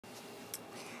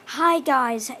Hi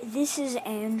guys, this is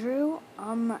Andrew.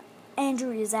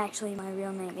 Andrew is actually my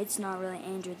real name. It's not really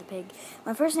Andrew the pig.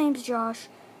 My first name's Josh.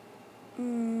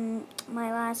 My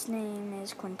last name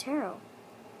is Quintero.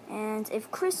 And if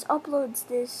Chris uploads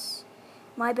this,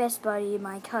 my best buddy,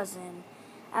 my cousin,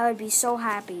 I would be so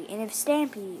happy. And if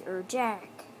Stampy or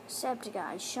Jack,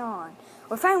 Septiguy, Sean,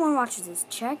 or if anyone watches this,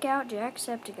 check out Jack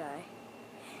Septiguy.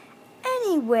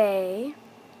 Anyway,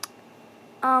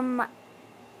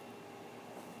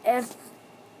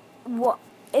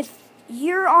 if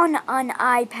you're on an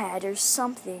iPad or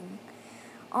something,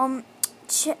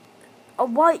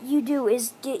 what you do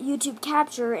is get YouTube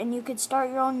Capture, and you could start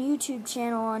your own YouTube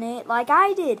channel on it, like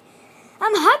I did.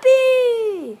 I'm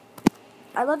happy.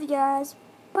 I love you guys.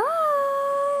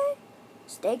 Bye.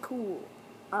 Stay cool.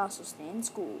 Also, stay in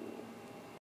school.